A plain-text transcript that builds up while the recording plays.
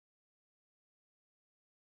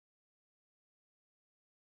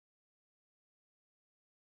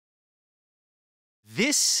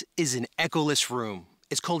This is an echoless room.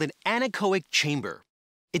 It's called an anechoic chamber.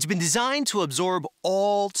 It's been designed to absorb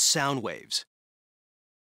all sound waves.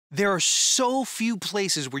 There are so few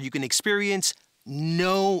places where you can experience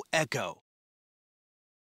no echo.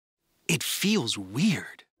 It feels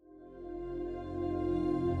weird.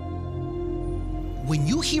 When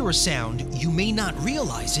you hear a sound, you may not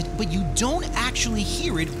realize it, but you don't actually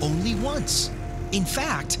hear it only once. In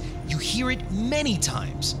fact, you hear it many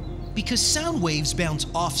times because sound waves bounce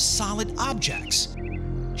off solid objects.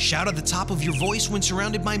 Shout at the top of your voice when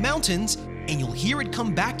surrounded by mountains, and you'll hear it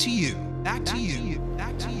come back to you, back to you,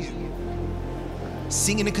 back to you.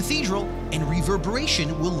 Sing in a cathedral, and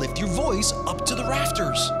reverberation will lift your voice up to the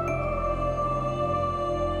rafters.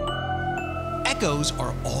 Echoes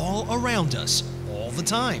are all around us, all the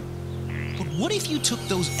time. But what if you took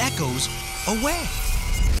those echoes away?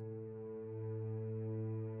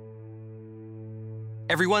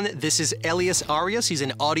 Everyone, this is Elias Arias. He's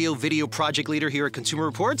an audio-video project leader here at Consumer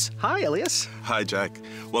Reports. Hi, Elias. Hi, Jack.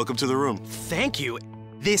 Welcome to the room. Thank you.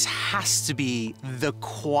 This has to be the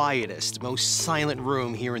quietest, most silent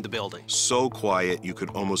room here in the building. So quiet you could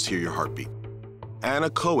almost hear your heartbeat.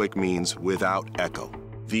 Anechoic means without echo.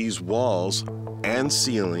 These walls and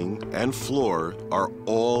ceiling and floor are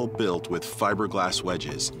all built with fiberglass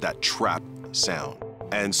wedges that trap sound.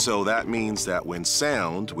 And so that means that when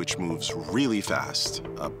sound, which moves really fast,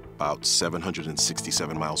 about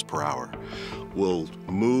 767 miles per hour, will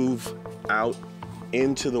move out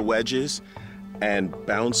into the wedges and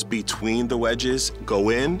bounce between the wedges, go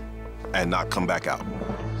in, and not come back out.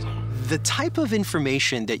 The type of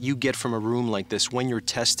information that you get from a room like this when you're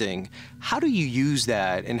testing, how do you use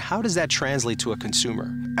that, and how does that translate to a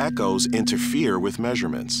consumer? Echoes interfere with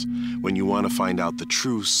measurements when you want to find out the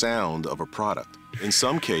true sound of a product. In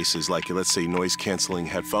some cases, like let's say noise-canceling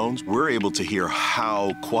headphones, we're able to hear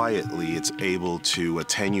how quietly it's able to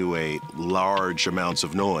attenuate large amounts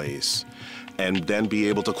of noise and then be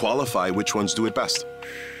able to qualify which ones do it best.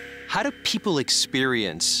 How do people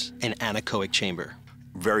experience an anechoic chamber?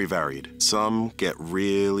 Very varied. Some get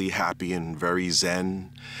really happy and very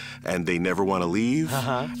zen, and they never want to leave,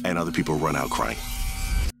 and other people run out crying.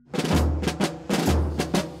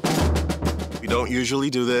 We don't usually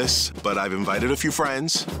do this, but I've invited a few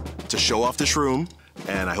friends to show off this room,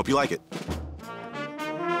 and I hope you like it.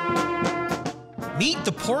 Meet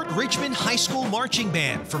the Port Richmond High School Marching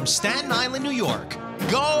Band from Staten Island, New York.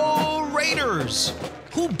 Go Raiders!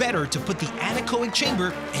 Who better to put the anechoic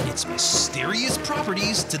chamber and its mysterious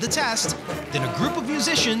properties to the test than a group of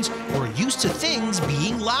musicians who are used to things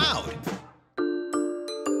being loud?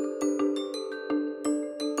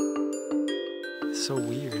 So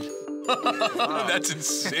weird. Wow. That's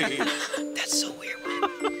insane. That's so weird.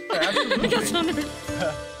 Absolutely.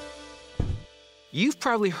 You've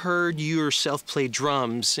probably heard yourself play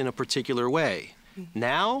drums in a particular way.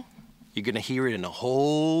 Now, you're gonna hear it in a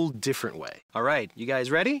whole different way. All right, you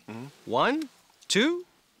guys ready? 1, 2,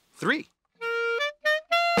 3.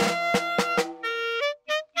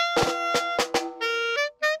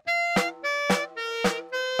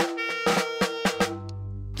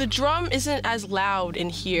 The drum isn't as loud in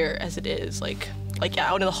here as it is like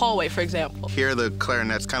out in the hallway, for example. Hear the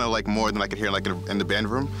clarinet's kind of like more than I could hear like in the band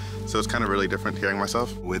room. So it's kind of really different hearing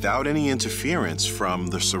myself. Without any interference from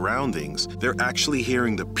the surroundings, they're actually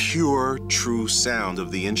hearing the pure, true sound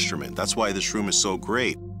of the instrument. That's why this room is so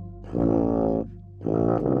great.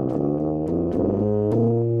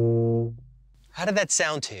 How did that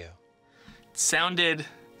sound to you? It sounded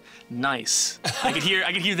nice. I could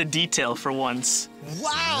hear the detail for once.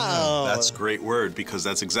 Wow! That's a great word, because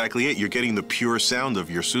that's exactly it. You're getting the pure sound of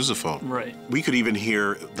your sousaphone. Right. We could even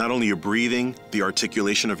hear not only your breathing, the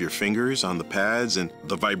articulation of your fingers on the pads, and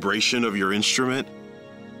the vibration of your instrument.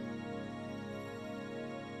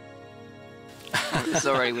 This is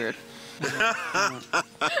already weird.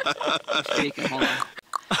 Shaking, hold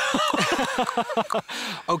on.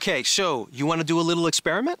 Okay, so you want to do a little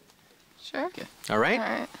experiment? Sure. Okay. All right. All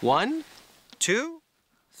right. 1, 2,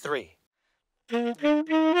 3. That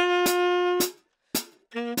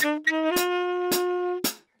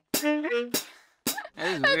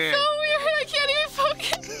is weird. so weird. I can't even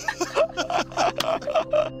focus.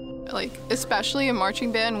 Like, especially in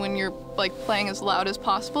marching band, when you're like playing as loud as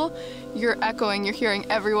possible, you're echoing. You're hearing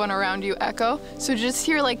everyone around you echo. So just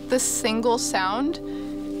hear like the single sound.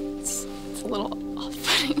 It's a little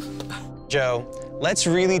off-putting. Joe, let's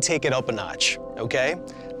really take it up a notch, okay?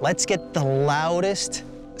 Let's get the loudest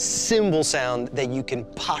cymbal sound that you can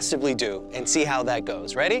possibly do and see how that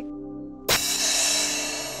goes. Ready?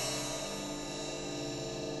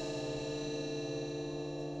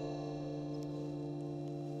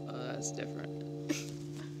 That's different.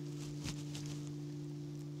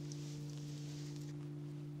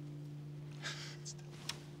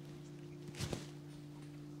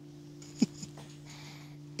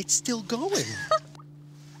 It's still going.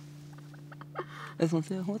 Will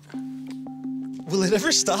it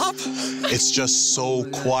ever stop? It's just so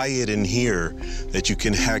quiet in here that you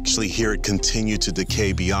can actually hear it continue to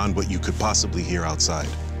decay beyond what you could possibly hear outside.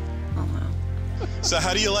 Oh, wow. So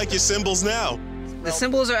how do you like your cymbals now? The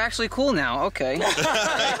symbols are actually cool now. Okay. All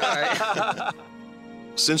right.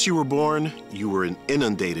 Since you were born, you were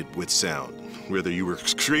inundated with sound. Whether you were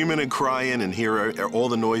screaming and crying, and here all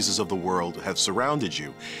the noises of the world have surrounded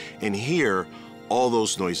you. And here, all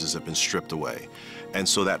those noises have been stripped away. And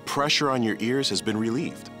so that pressure on your ears has been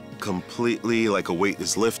relieved. Completely, like a weight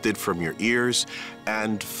is lifted from your ears,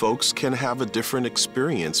 and folks can have a different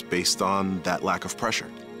experience based on that lack of pressure.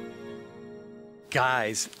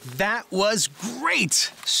 Guys, that was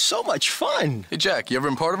great. So much fun. Hey, Jack, you ever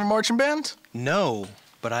been part of a marching band? No,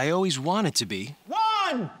 but I always wanted to be.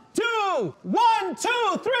 1, 2, 1,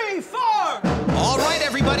 2, 3, 4. All right,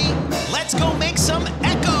 everybody, let's go make